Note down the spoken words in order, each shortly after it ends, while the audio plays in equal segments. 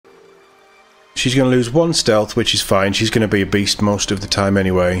She's going to lose 1 stealth, which is fine. She's going to be a beast most of the time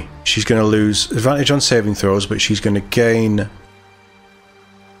anyway. She's going to lose advantage on saving throws, but she's going to gain...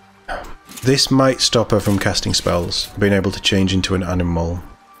 This might stop her from casting spells, being able to change into an animal.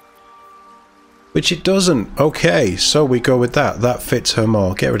 Which it doesn't. Okay, so we go with that. That fits her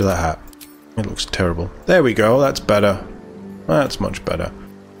more. Get rid of that hat. It looks terrible. There we go, that's better. That's much better.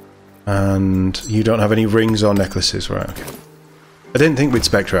 And you don't have any rings or necklaces, right? Okay. I didn't think we'd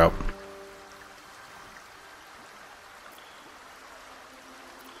spectre out.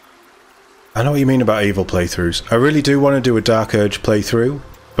 I know what you mean about evil playthroughs. I really do want to do a Dark Urge playthrough,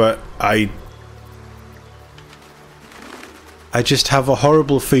 but I just have a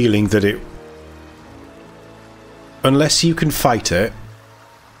horrible feeling that it... Unless you can fight it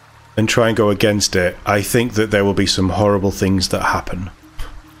and try and go against it, I think that there will be some horrible things that happen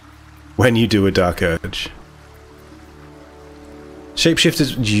when you do a Dark Urge.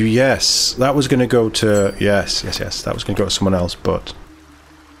 Shapeshifters, yes, that was going to go to... Yes, that was going to go to someone else, but...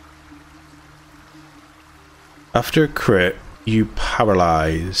 After a crit, you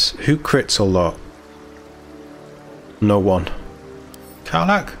paralyze. Who crits a lot? No one.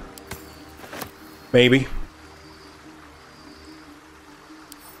 Karlach? Maybe.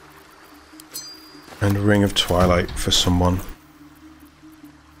 And Ring of Twilight for someone.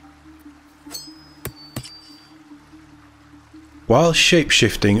 While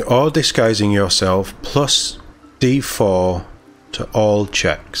shapeshifting or disguising yourself, plus D4 to all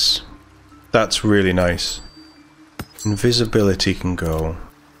checks. That's really nice. Invisibility can go.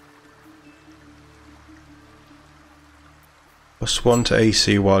 +1 to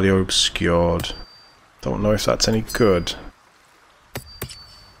AC while you're obscured. Don't know if that's any good.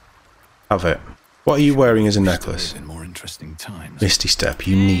 Have it. What are you wearing as a necklace? Misty Step,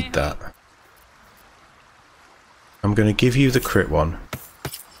 you need that. I'm going to give you the crit one.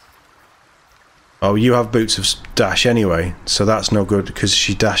 Oh, you have Boots of Dash anyway, so that's no good because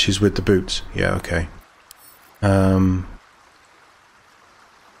she dashes with the boots. Yeah, okay.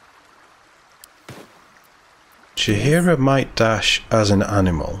 Jaheira might dash as an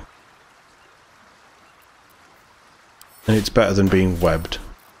animal. And it's better than being webbed.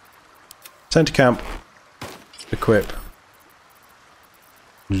 Send to camp. Equip.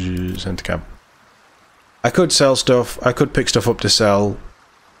 Send to camp. I could sell stuff. I could pick stuff up to sell.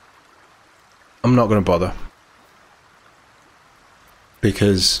 I'm not going to bother.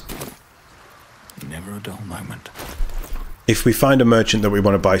 Because... Never a dull moment. If we find a merchant that we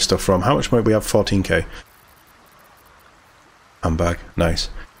want to buy stuff from, how much might we have? 14k. Handbag. Nice.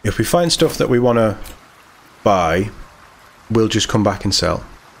 If we find stuff that we want to buy, we'll just come back and sell.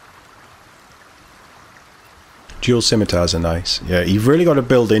 Dual scimitars are nice. Yeah, you've really got to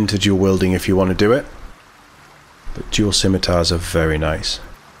build into dual wielding if you want to do it. But dual scimitars are very nice.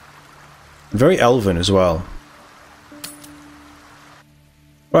 Very elven as well.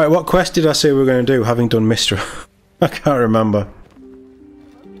 Right, what quest did I say we were going to do, having done Mistra? I can't remember.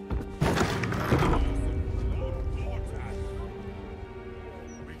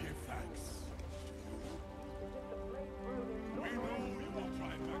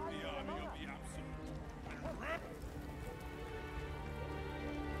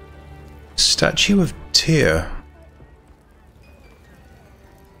 Statue of Tyr.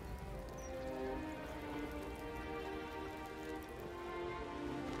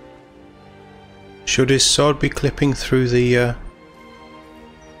 Should his sword be clipping through the... And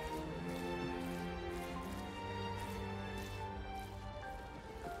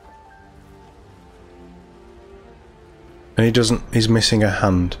he doesn't... He's missing a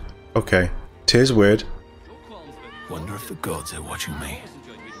hand. Okay. Tyr's weird. Wonder if the gods are watching me.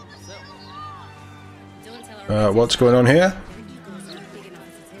 What's going on here?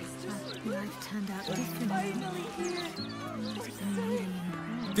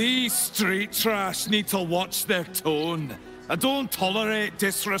 These street trash need to watch their tone. I don't tolerate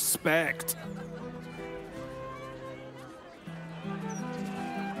disrespect.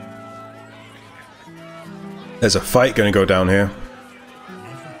 There's a fight going to go down here.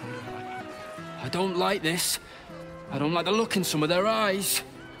 I don't like this. I don't like the look in some of their eyes.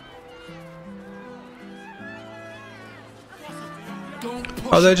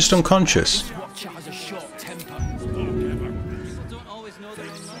 Oh, they're just unconscious.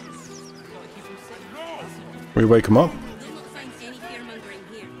 We wake them up.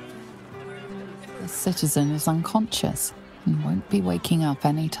 The citizen is unconscious and won't be waking up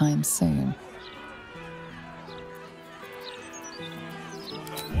anytime soon.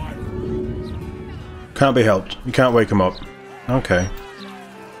 Can't be helped. You can't wake them up. Okay.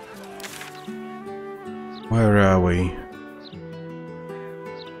 Where are we?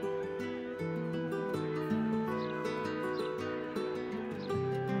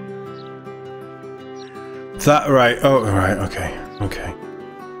 That right. Oh, right. Okay. Okay.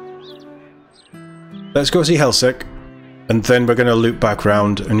 Let's go see Helsik, and then we're going to loop back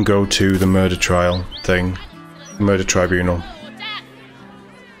round and go to the murder trial thing. Murder tribunal.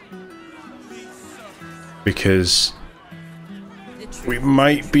 Because we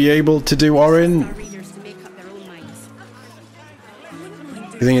might be able to do Orin.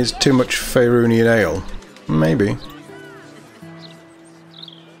 You think it's too much Faerunian ale? Maybe.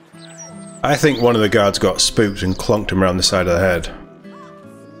 I think one of the guards got spooked and clonked him around the side of the head.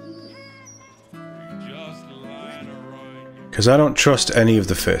 Because I don't trust any of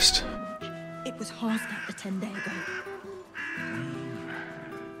the fist. It was half that the 10 day ago.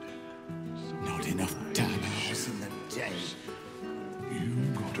 Not enough damage in the day. You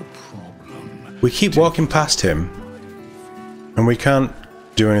got a problem. We keep walking past him, and we can't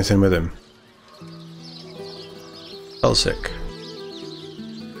do anything with him. Helsik.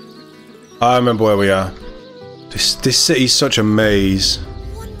 I remember where we are. This city's such a maze.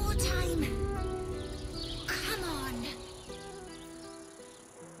 One more time. Come on.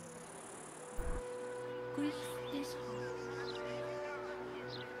 Grief is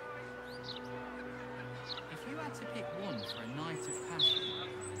If you had to pick one for a night of passion,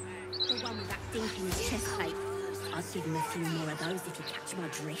 the one with that dink in his chest plate. I'd give him a few more of those if you catch my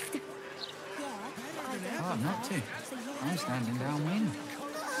drift. oh, not to. I'm standing downwind.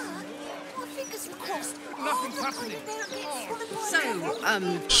 Fingers crossed. Nothing's happening.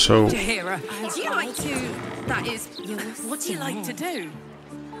 So, Jahira, do you like to... That is... What do you like to do?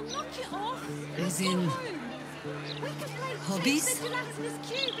 As in... hobbies?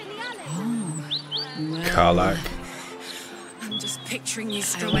 Karlak. I'm just picturing you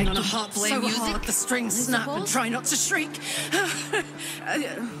strumming on a harp playing music, the strings snap and try not to shriek.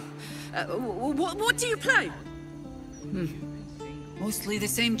 What do you play? Mostly the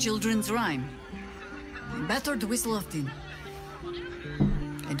same children's rhyme. Better to whistle often.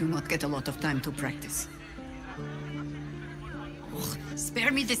 I do not get a lot of time to practice. Oh, spare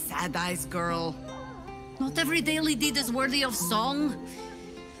me the sad eyes, girl. Not every daily deed is worthy of song.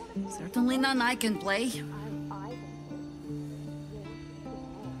 Certainly none I can play.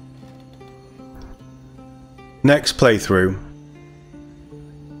 Next playthrough.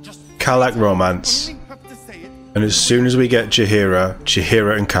 Karlak romance. And as soon as we get Jahira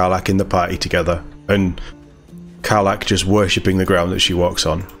and Karlak in the party together, and Karlak just worshipping the ground that she walks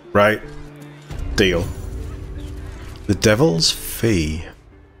on, right? Deal. The Devil's Fee.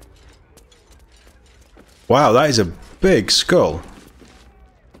 Wow, that is a big skull.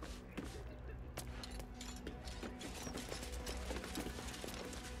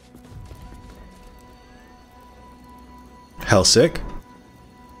 Helsik.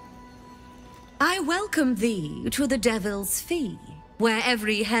 I welcome thee to the Devil's Fee, where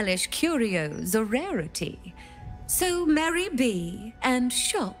every hellish curio's a rarity. So merry be, and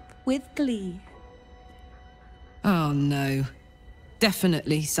shop with glee. Oh, no.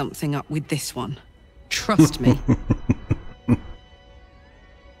 Definitely something up with this one. Trust me.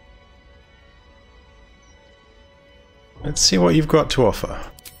 Let's see what you've got to offer.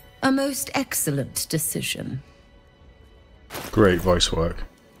 A most excellent decision. Great voice work.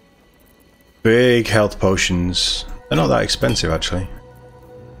 Big health potions. They're not that expensive, actually.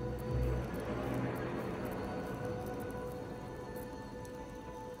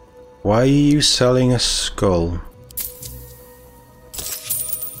 Why are you selling a skull?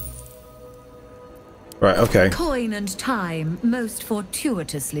 Right, okay. Coin and time most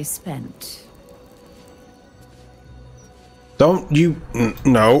fortuitously spent. Don't you...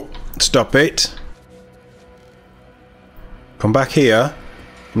 No. Stop it. Come back here.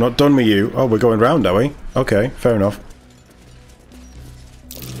 I'm not done with you. Oh, we're going round, are we? Okay, fair enough.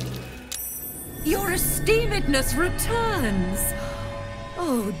 Your esteemedness returns.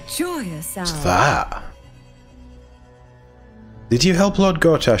 Oh, joyous hour. What's that? Did you help Lord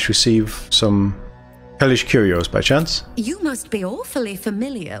Gortash receive some hellish curios by chance? You must be awfully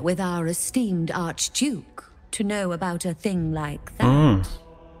familiar with our esteemed Archduke to know about a thing like that.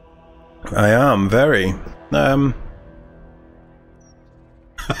 I am, very.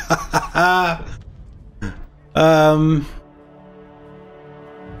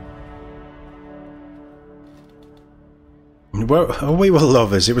 Well, we were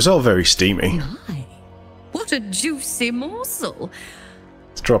lovers. It was all very steamy. My, what a juicy morsel.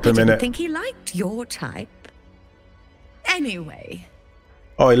 Let's drop him I in didn't it. think he liked your type. Anyway.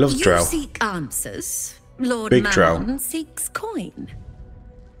 Oh, he loves Drow. You seek answers. Lord Big Drow. Mammon seeks coin.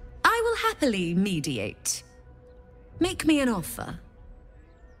 I will happily mediate. Make me an offer.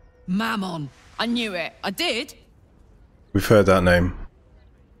 Mammon. I knew it. I did. We've heard that name.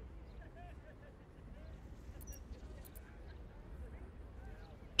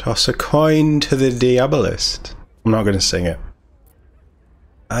 Toss a coin to the Diabolist. I'm not going to sing it.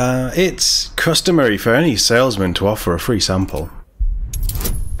 It's customary for any salesman to offer a free sample.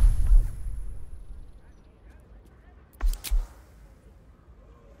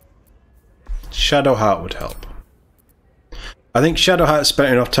 Shadowheart would help. I think Shadowheart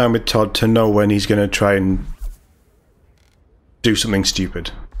spent enough time with Todd to know when he's going to try and do something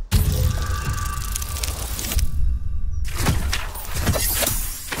stupid.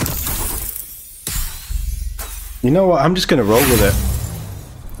 You know what? I'm just going to roll with it.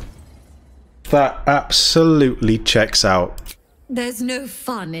 That absolutely checks out. There's no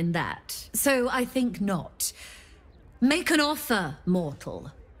fun in that, so I think not. Make an offer, mortal.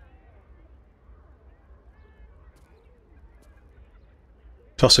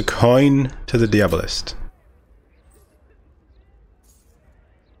 Toss a coin to the Diabolist.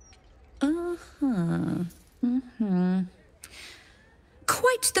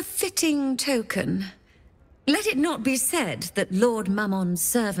 Quite the fitting token. Let it not be said that Lord Mammon's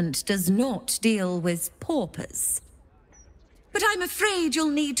servant does not deal with paupers. But I'm afraid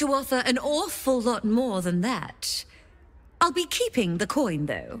you'll need to offer an awful lot more than that. I'll be keeping the coin,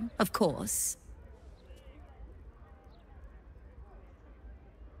 though, of course.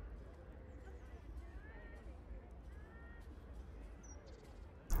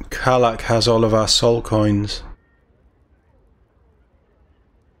 Karlach has all of our soul coins.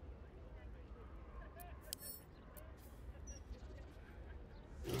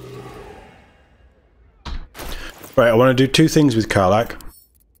 Right, I want to do two things with Karlach.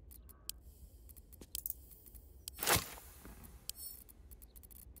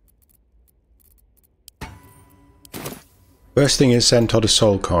 First thing is send Todd a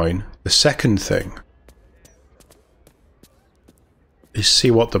soul coin. The second thing is see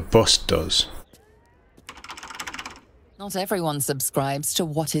what the bust does. Not everyone subscribes to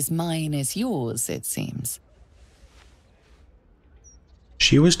what is mine is yours, it seems.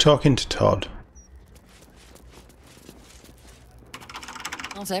 She was talking to Todd.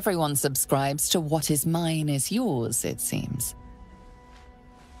 Not everyone subscribes to what is mine is yours, it seems.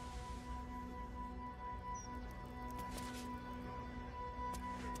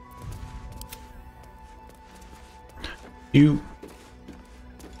 You...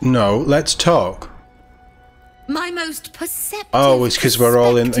 No, let's talk. My most perceptive... Oh, it's because we're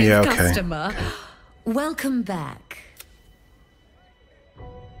all in... Yeah, okay. Customer. Welcome back.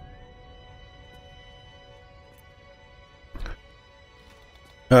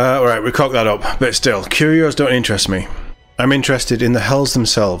 Alright, we cocked that up. But still, curios don't interest me. I'm interested in the Hells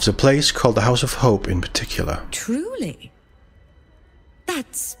themselves, a place called the House of Hope in particular. Truly?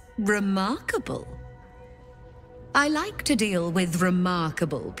 That's remarkable. I like to deal with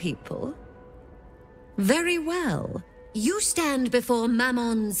remarkable people. Very well. You stand before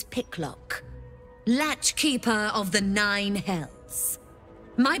Mammon's picklock, latchkeeper of the 9 hells.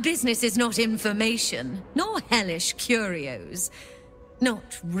 My business is not information, nor hellish curios.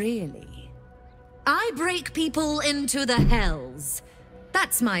 Not really. I break people into the hells.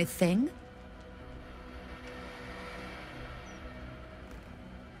 That's my thing.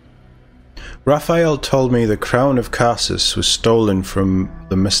 Raphael told me the crown of Karsus was stolen from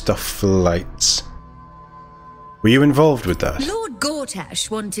the Mephistophelites. Were you involved with that? Lord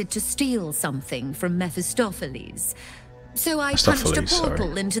Gortash wanted to steal something from Mephistopheles, so I punched a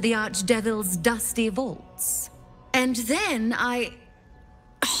portal into the Archdevil's dusty vaults. And then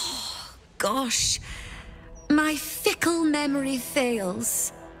oh, gosh. My fickle memory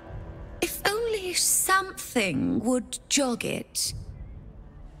fails. If only something would jog it.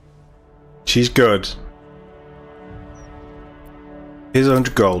 She's good. Here's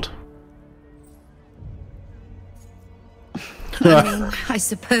 100 gold. I mean, I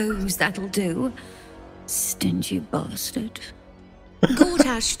suppose that'll do. Stingy bastard.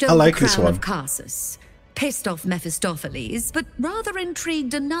 Gortash stole the crown of Karsus, pissed off Mephistopheles, but rather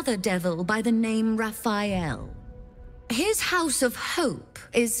intrigued another devil by the name Raphael. His House of Hope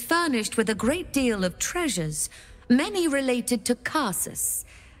is furnished with a great deal of treasures, many related to Karsus.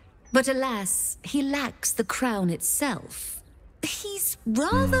 But alas, he lacks the crown itself. He's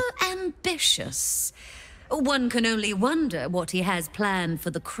rather ambitious. One can only wonder what he has planned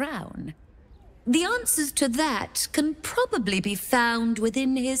for the crown. The answers to that can probably be found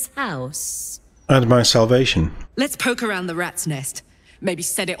within his house. And my salvation. Let's poke around the rat's nest. Maybe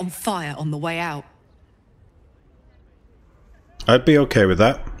set it on fire on the way out. I'd be okay with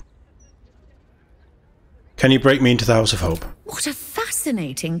that. Can you break me into the House of Hope? What a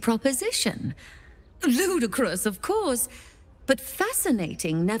fascinating proposition. Ludicrous, of course, but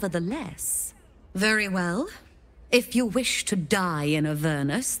fascinating nevertheless. Very well. If you wish to die in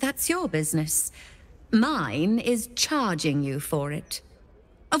Avernus, that's your business. Mine is charging you for it.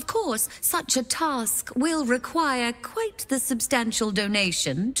 Of course, such a task will require quite the substantial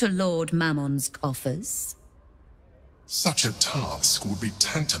donation to Lord Mammon's coffers. Such a task would be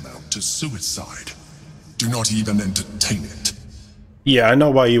tantamount to suicide. Do not even entertain it. Yeah, I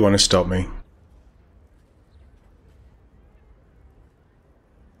know why you want to stop me.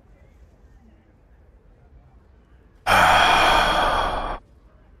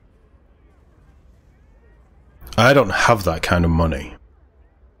 I don't have that kind of money.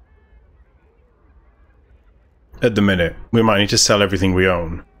 At the minute, we might need to sell everything we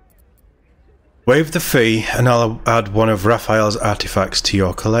own. Waive the fee and I'll add one of Raphael's artifacts to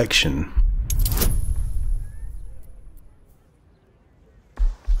your collection.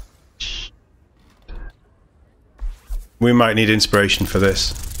 We might need inspiration for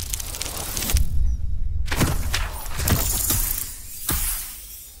this.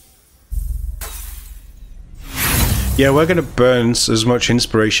 Yeah, we're going to burn as much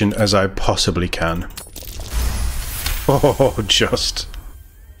inspiration as I possibly can. Oh, just.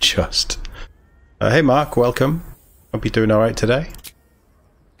 Hey Mark, welcome. Hope you're doing alright today.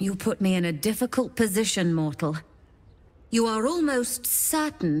 You put me in a difficult position, mortal. You are almost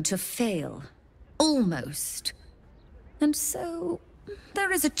certain to fail. Almost. And so,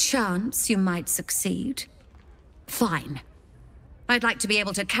 there is a chance you might succeed. Fine. I'd like to be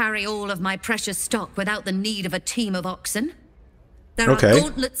able to carry all of my precious stock without the need of a team of oxen. There are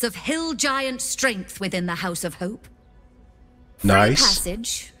gauntlets of hill giant strength within the House of Hope. Nice. Free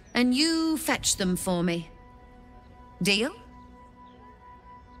passage, and you fetch them for me. Deal?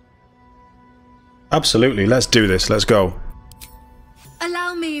 Absolutely, let's do this, let's go.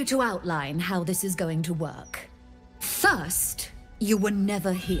 Allow me to outline how this is going to work. First, you were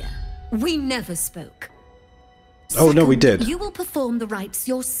never here. We never spoke. Oh, no, we did. You will perform the rites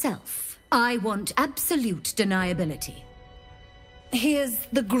yourself. I want absolute deniability. Here's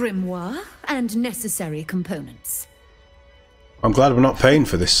the grimoire and necessary components. I'm glad we're not paying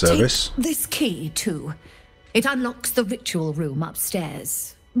for this service. Take this key, too. It unlocks the ritual room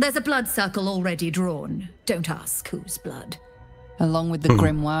upstairs. There's a blood circle already drawn. Don't ask whose blood. Along with the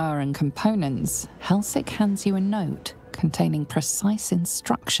grimoire and components, Helsik hands you a note containing precise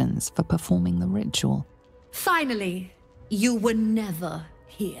instructions for performing the ritual. Finally, you were never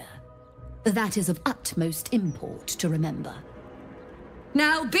here. That is of utmost import to remember.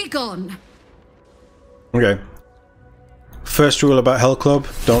 Now be gone! Okay. First rule about Hell Club,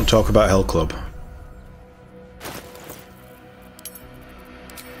 don't talk about Hell Club.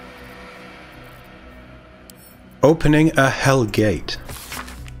 Opening a Hell Gate.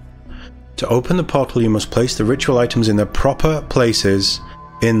 To open the portal, you must place the ritual items in their proper places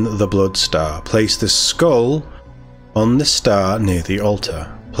in the Blood Star. Place the skull on the star near the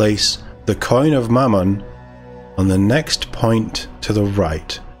altar. Place the coin of Mammon on the next point to the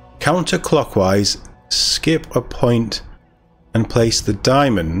right. Counterclockwise, skip a point and place the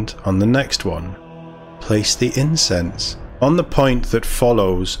diamond on the next one. Place the incense on the point that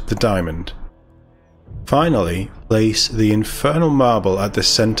follows the diamond. Finally, place the infernal marble at the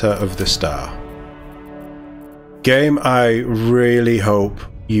center of the star. Game, I really hope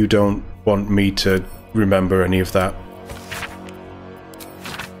you don't want me to remember any of that.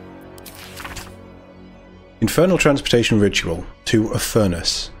 Infernal transportation ritual to a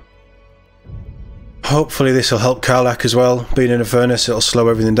furnace. Hopefully this will help Karlach as well. Being in a furnace, it'll slow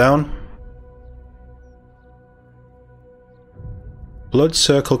everything down. Blood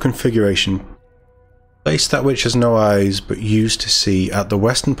circle configuration. Place that which has no eyes but used to see at the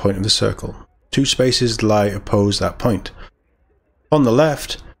western point of the circle. 2 spaces lie opposed that point. On the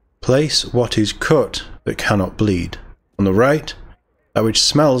left, place what is cut but cannot bleed. On the right, that which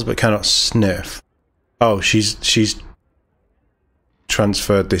smells but cannot sniff. Oh, she's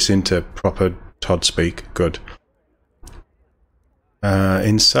transferred this into proper TOD speak. Good.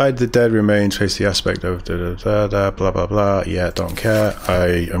 Inside the dead remains face the aspect of blah blah blah. Yeah, don't care.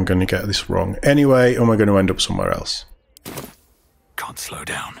 I am going to get this wrong anyway, and we're going to end up somewhere else. Can't slow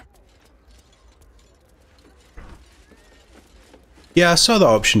down. Yeah, I saw that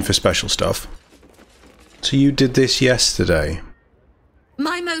option for special stuff. So you did this yesterday.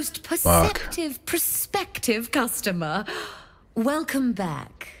 My most perceptive prospective customer. Welcome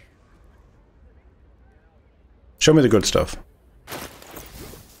back. Show me the good stuff.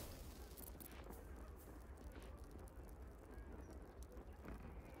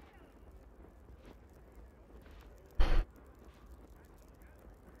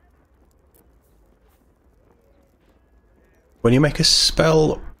 When you make a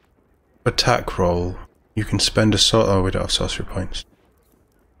spell attack roll, You can spend a oh, we don't have sorcery points.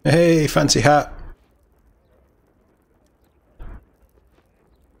 Hey, fancy hat!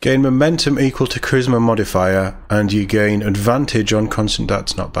 Gain momentum equal to charisma modifier, and you gain advantage on constant.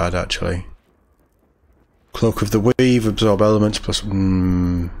 That's not bad, actually. Cloak of the Weave, absorb elements plus.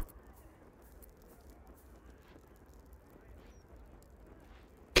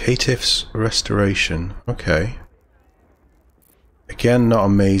 Caitiff's Restoration. Okay. Again, not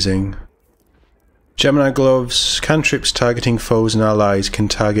amazing. Gemini Gloves. Cantrips targeting foes and allies can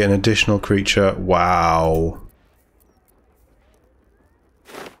target an additional creature. Wow.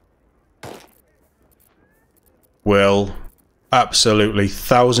 Will. Absolutely.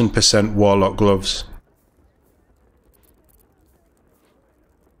 1000% Warlock Gloves.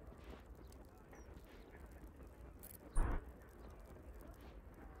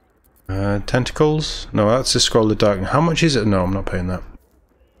 Tentacles? No, that's a Scroll of Darkness. How much is it? No, I'm not paying that.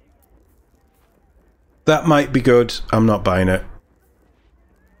 That might be good. I'm not buying it.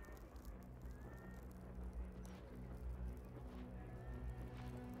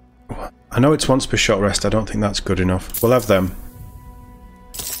 I know it's once per shot rest. I don't think that's good enough. We'll have them.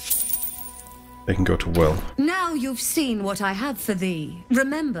 They can go to Will. Now you've seen what I have for thee.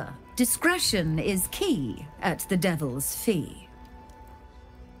 Remember, discretion is key at the Devil's Fee.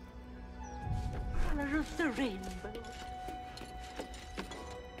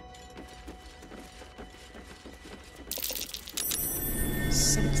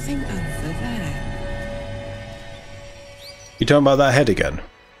 Something over there. You talking about that head again?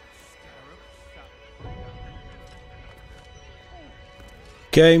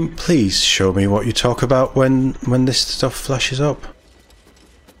 Game, please show me what you talk about when this stuff flashes up.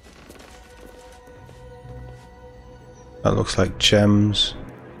 That looks like gems.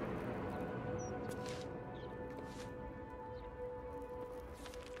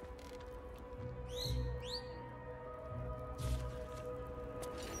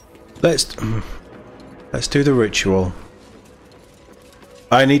 Let's do the ritual.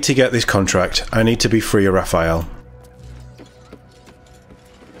 I need to get this contract. I need to be free of Raphael.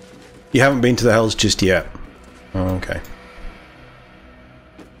 You haven't been to the Hells just yet. Oh, okay.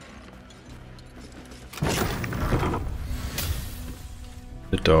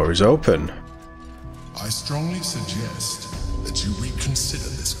 The door is open. I strongly suggest that you reconsider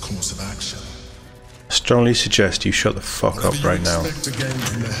this course of action. I strongly suggest you shut the fuck up right now. What you expect to gain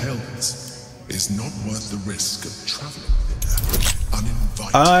from the Hells is not worth the risk of traveling there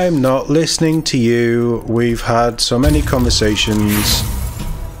uninvited. I'm not listening to you. We've had so many conversations.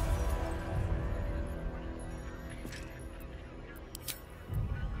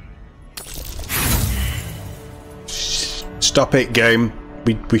 Stop it, game.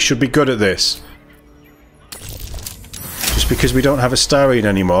 We should be good at this. Just because we don't have a Starian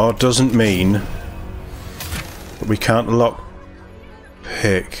anymore doesn't mean that we can't lock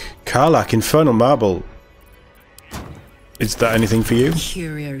pick. Karlach, Infernal Marble. Is that anything for you?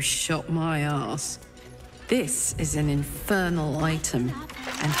 Curio shot my ass. This is an infernal item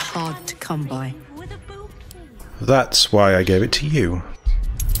and hard to come by. That's why I gave it to you.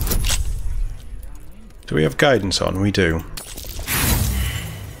 Do we have guidance on? We do.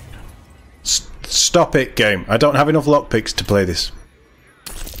 Stop it, game. I don't have enough lockpicks to play this.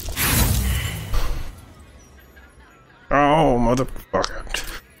 Oh,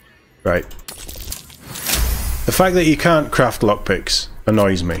 motherfucker. Right. The fact that you can't craft lockpicks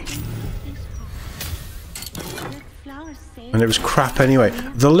annoys me. And it was crap anyway.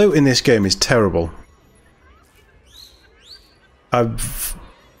 The loot in this game is terrible.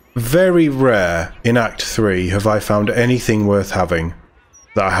 Very rare in Act 3 have I found anything worth having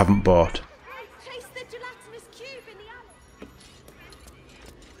that I haven't bought.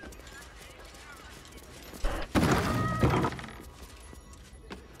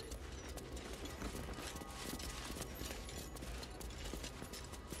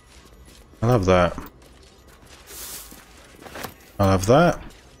 I'll have that. I'll have that.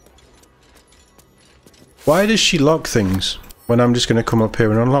 Why does she lock things when I'm just going to come up here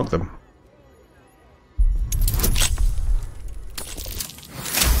and unlock them?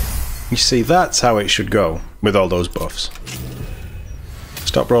 You see, that's how it should go with all those buffs.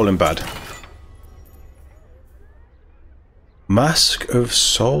 Stop rolling bad. Mask of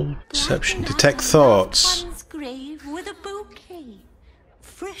Soul Perception. Detect thoughts.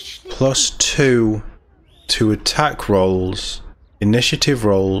 +2 to attack rolls, initiative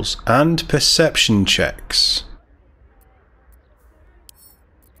rolls, and perception checks.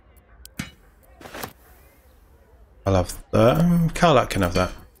 I'll have that. Karlach can have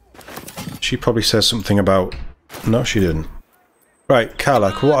that. She probably says something about... No, she didn't. Right,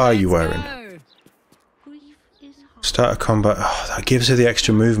 Karlach, what are you wearing? Start a combat. Oh, that gives her the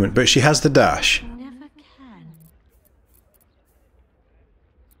extra movement, but she has the dash. Never can.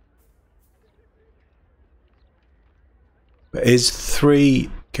 But is 3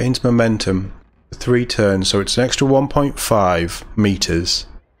 gains momentum 3 turns, so it's an extra 1.5 meters,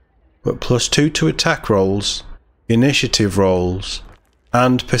 but +2 to attack rolls, initiative rolls,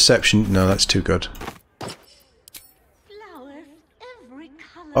 and perception. No, that's too good. Flowers, every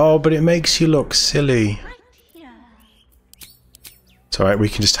color. Oh, but it makes you look silly. Right here. It's alright, we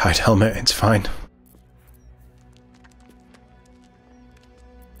can just hide helmet, it's fine.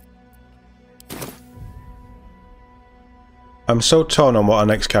 I'm so torn on what our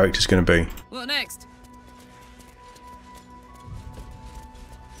next character's going to be. What next?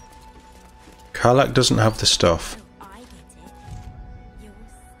 Karlach doesn't have the stuff. I get it. You're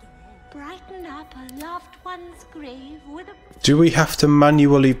scared. Brighten up a loved one's grave with a... Do we have to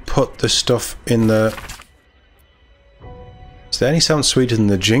manually put the stuff in the... Is there any sound sweeter than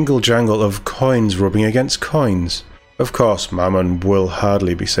the jingle jangle of coins rubbing against coins? Of course, Mammon will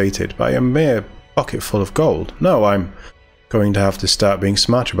hardly be sated by a mere pocket full of gold. No, I'm going to have to start being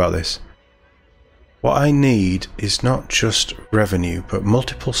smarter about this. What I need is not just revenue, but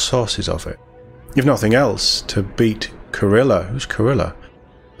multiple sources of it. If nothing else, to beat Corilla. Who's Corilla?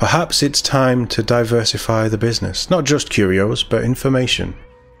 Perhaps it's time to diversify the business. Not just curios, but information.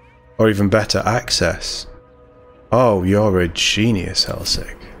 Or even better, access. Oh, you're a genius,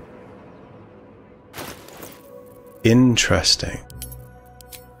 Elsig. Interesting.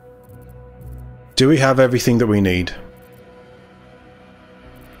 Do we have everything that we need?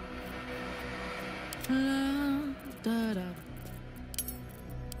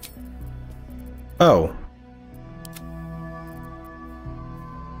 Oh.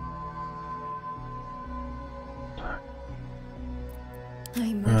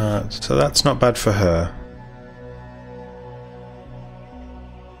 So that's not bad for her.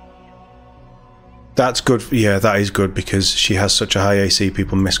 That's good. Yeah, that is good because she has such a high AC,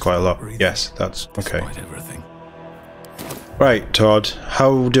 people miss quite a lot. Yes, that's okay. Right, Todd,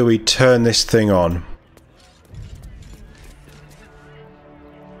 how do we turn this thing on?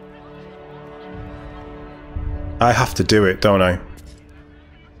 I have to do it, don't I?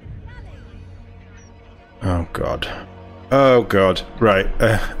 Oh god. Oh god. Right,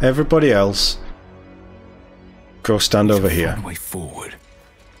 everybody else, go stand over here. Way forward.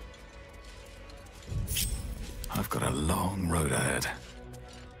 I've got a long road ahead.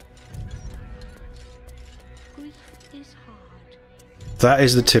 Grief is hard. That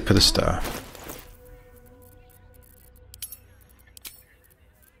is the tip of the star.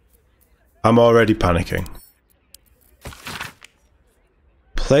 I'm already panicking.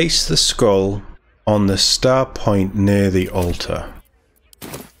 Place the skull on the star point near the altar.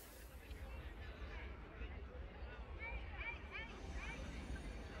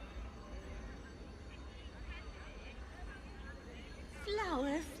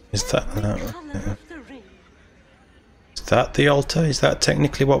 Flowers, Is that color of the ring. Is that the altar? Is that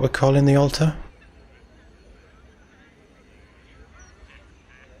technically what we're calling the altar?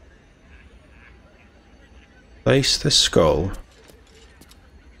 Place the skull.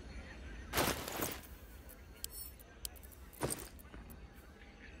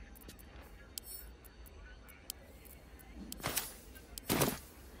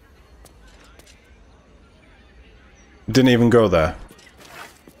 Didn't even go there.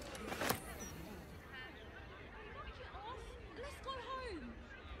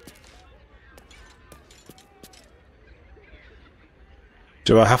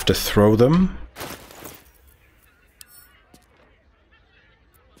 Do I have to throw them?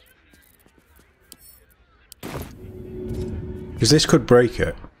 Because this could break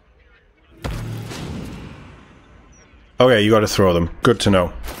it. Okay, you gotta throw them. Good to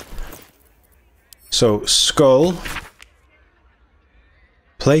know. So, skull.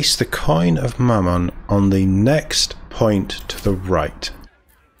 Place the coin of Mammon on the next point to the right.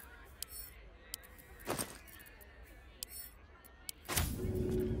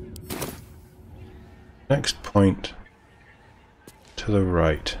 Next point to the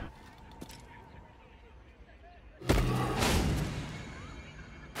right.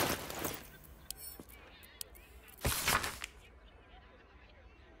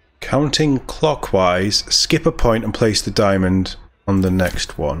 Counting clockwise, skip a point and place the diamond on the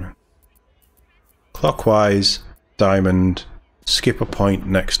next one. Clockwise, diamond, skip a point,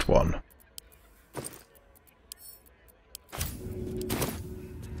 next one.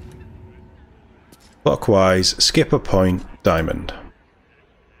 Clockwise, skip a point, diamond.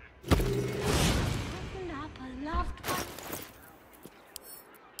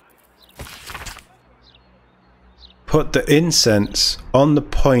 Put the incense on the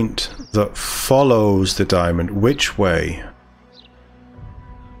point that follows the diamond. Which way?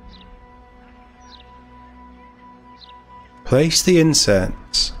 Place the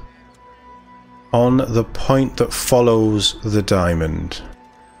incense on the point that follows the diamond.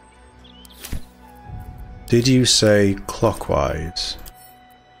 Did you say clockwise?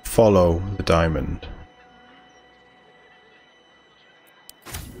 Follow the diamond.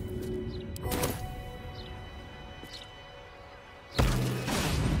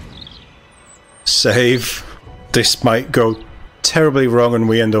 Save. This might go terribly wrong and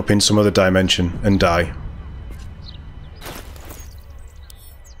we end up in some other dimension and die.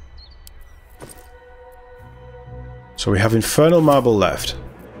 So we have Infernal Marble left.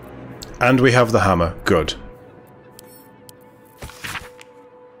 And we have the hammer. Good.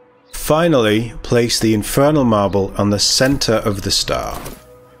 Finally, place the Infernal Marble on the center of the star.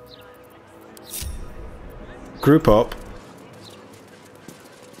 Group up.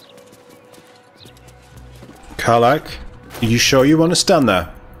 Karlach, are you sure you want to stand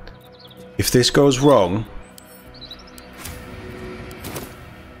there? If this goes wrong...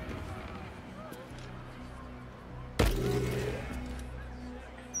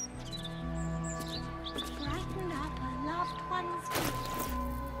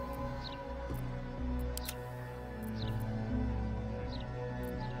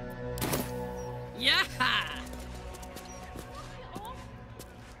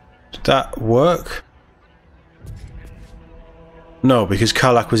 Did that work? No, because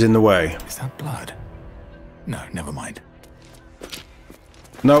Karlach was in the way. Is that blood? No, never mind.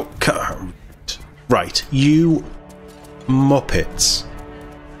 No, right, you muppets.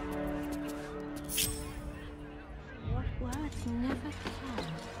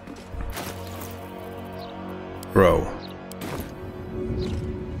 Bro.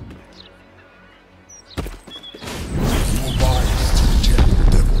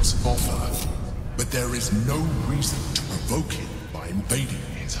 Offer, but there is no reason to provoke him by invading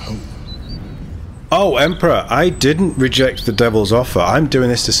his home. Oh, Emperor, I didn't reject the devil's offer. I'm doing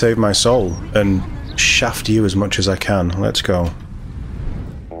this to save my soul and shaft you as much as I can. Let's go.